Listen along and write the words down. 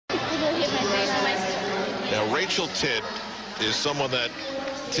Now, Rachel Tidd is someone that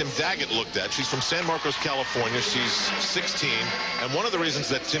Tim Daggett looked at. She's from San Marcos, California. She's 16. And one of the reasons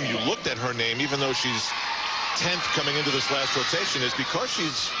that, Tim, you looked at her name, even though she's 10th coming into this last rotation, is because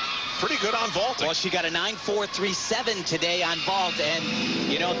she's pretty good on vaulting. Well, she got a 9.437 today on vault, and,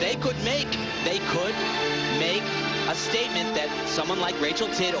 you know, they could make a statement that someone like Rachel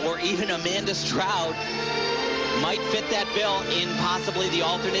Tidd or even Amanda Stroud might fit that bill in possibly the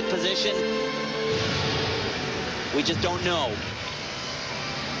alternate position. We just don't know.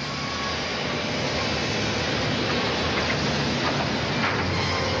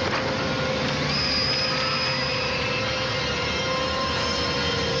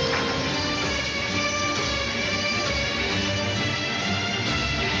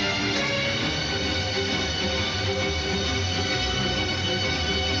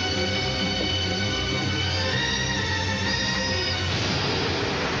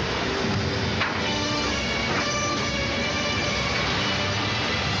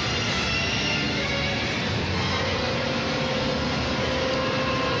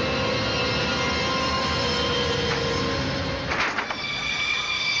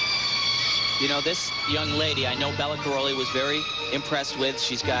 You know, this young lady, I know Bella Caroli was very impressed with.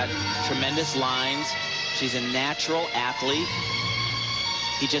 She's got tremendous lines. She's a natural athlete.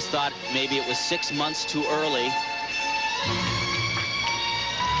 He just thought maybe it was 6 months too early.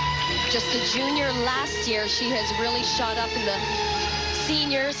 Just a junior last year, she has really shot up in the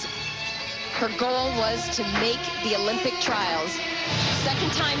seniors. Her goal was to make the Olympic trials.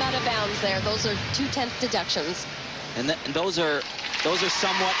 Second time out of bounds there. Those are 2/10 deductions. And those are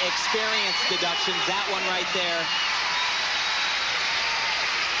somewhat experienced deductions. That one right there.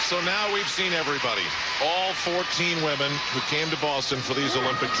 So now we've seen everybody, all 14 women who came to Boston for these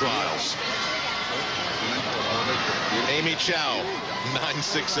Olympic trials. Amy Chow,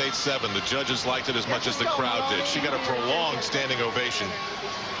 9.687. The judges liked it as much as the crowd did. She got a prolonged standing ovation.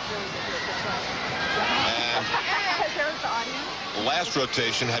 And last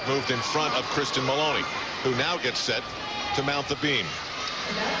rotation had moved in front of Kristen Maloney, who now gets set to mount the beam.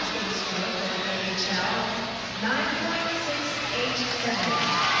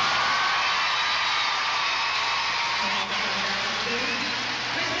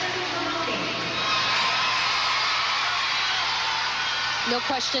 No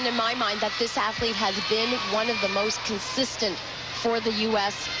question in my mind that this athlete has been one of the most consistent for the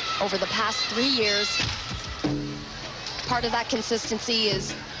U.S. over the past 3 years. Part of that consistency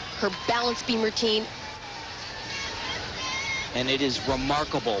is her balance beam routine. And it is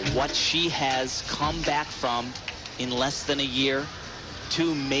remarkable what she has come back from in less than a year.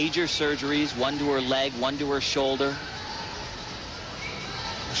 2 major surgeries, one to her leg, one to her shoulder.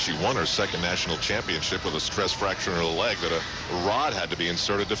 She won her second national championship with a stress fracture in her leg that a rod had to be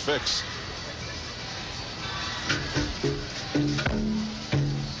inserted to fix.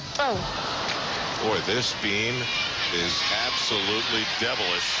 Oh. Boy, this beam is absolutely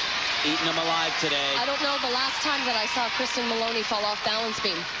devilish. Eating them alive today. I don't know the last time that I saw Kristen Maloney fall off balance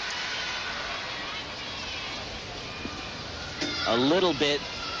beam. A little bit,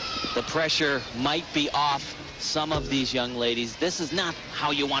 the pressure might be off some of these young ladies. This is not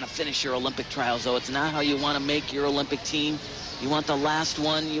how you want to finish your Olympic trials, though. It's not how you want to make your Olympic team. You want the last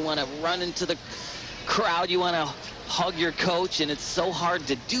one. You want to run into the crowd. You want to hug your coach, and it's so hard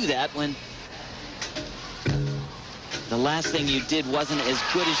to do that when the last thing you did wasn't as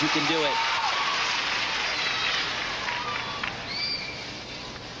good as you can do it.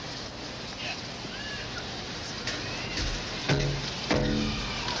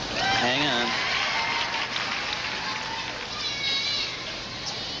 Hang on.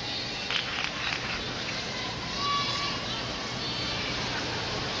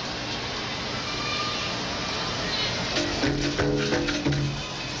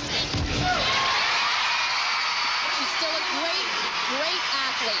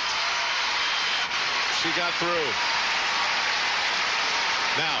 She got through.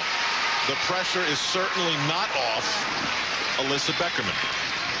 Now, the pressure is certainly not off Alyssa Beckerman.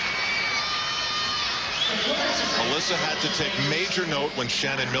 Alyssa had to take major note when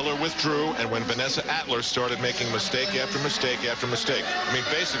Shannon Miller withdrew and when Vanessa Atler started making mistake after mistake after mistake. I mean,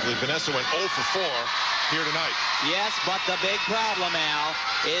 basically, Vanessa went 0 for 4 here tonight. Yes, but the big problem, Al,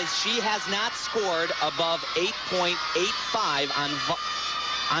 is she has not scored above 8.85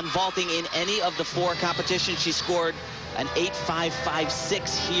 on vaulting in any of the 4 competitions. She scored an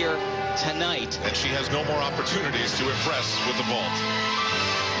 8.556 here tonight. And she has no more opportunities to impress with the vault.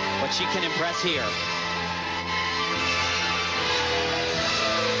 But she can impress here.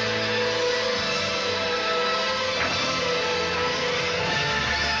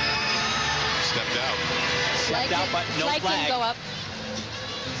 Stepped out. checked out, but no flag. Can go up.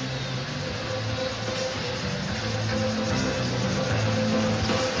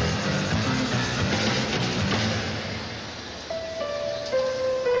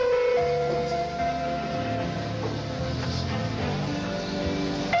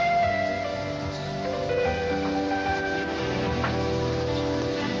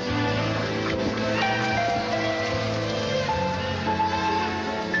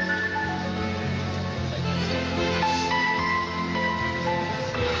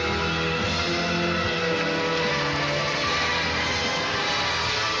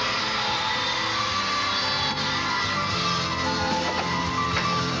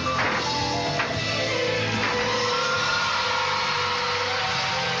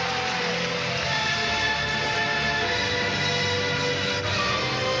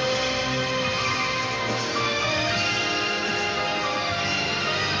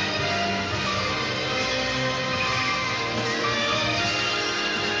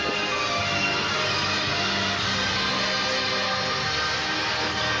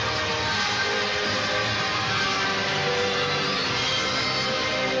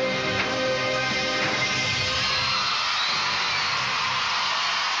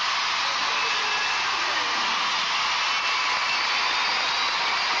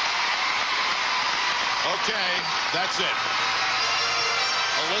 Okay, that's it.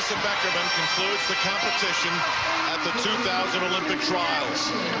 Alyssa Beckerman concludes the competition at the 2000 Olympic Trials.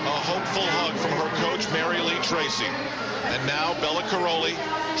 A hopeful hug from her coach, Mary Lee Tracy. And now Bella Caroli,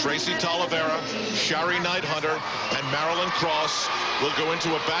 Tracy Talavera, Shari Nighthunter, and Marilyn Cross will go into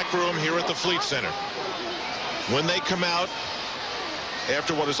a back room here at the Fleet Center. When they come out,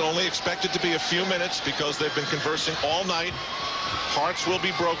 after what is only expected to be a few minutes because they've been conversing all night, hearts will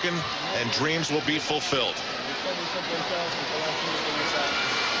be broken and dreams will be fulfilled.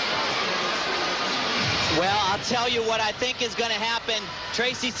 Well, I'll tell you what I think is going to happen.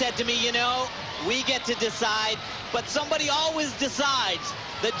 Tracy said to me, you know, we get to decide, but somebody always decides.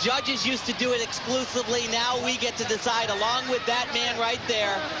 The judges used to do it exclusively. Now we get to decide along with that man right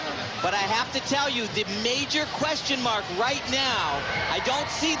there. But I have to tell you, the major question mark right now, I don't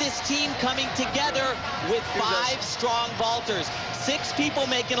see this team coming together with 5 strong vaulters. 6 people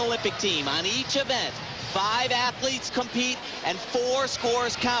make an Olympic team on each event. 5 athletes compete and 4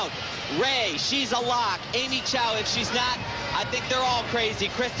 scores count. Ray, she's a lock. Amy Chow, if she's not, I think they're all crazy.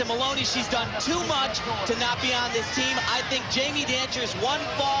 Krista Maloney, she's done too much to not be on this team. I think Jamie Dancher's one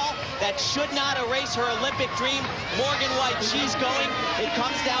fall that should not erase her Olympic dream. Morgan White, she's going. It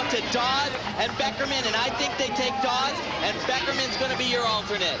comes down to Dawes and Beckerman, and I think they take Dawes, and Beckerman's going to be your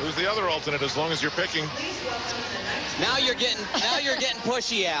alternate. Who's the other alternate, as long as you're picking? Now you're getting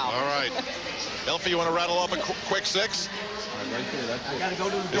pushy, Al. All right. Elfie, you want to rattle off a quick 6?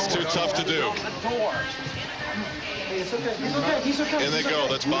 It's too tough to do. In they go.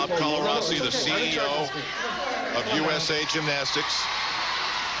 That's Bob Colarossi, the CEO of USA Gymnastics.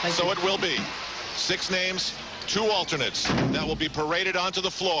 So it will be 6 names, 2 alternates that will be paraded onto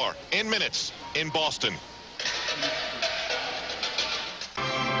the floor in minutes in Boston.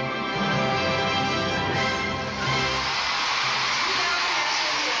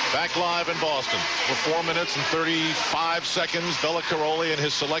 Back live in Boston for 4 minutes and 35 seconds. Bella Caroli and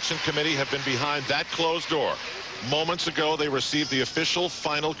his selection committee have been behind that closed door. Moments ago, they received the official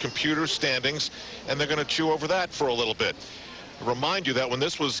final computer standings, and they're going to chew over that for a little bit. Remind you that when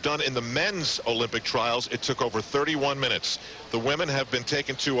this was done in the men's Olympic trials, it took over 31 minutes. The women have been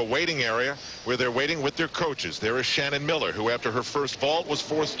taken to a waiting area where they're waiting with their coaches. There is Shannon Miller, who after her first vault was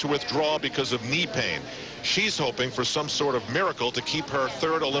forced to withdraw because of knee pain. She's hoping for some sort of miracle to keep her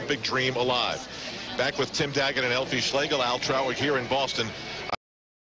 3rd Olympic dream alive. Back with Tim Daggett and Elfie Schlegel, Al Trowick here in Boston.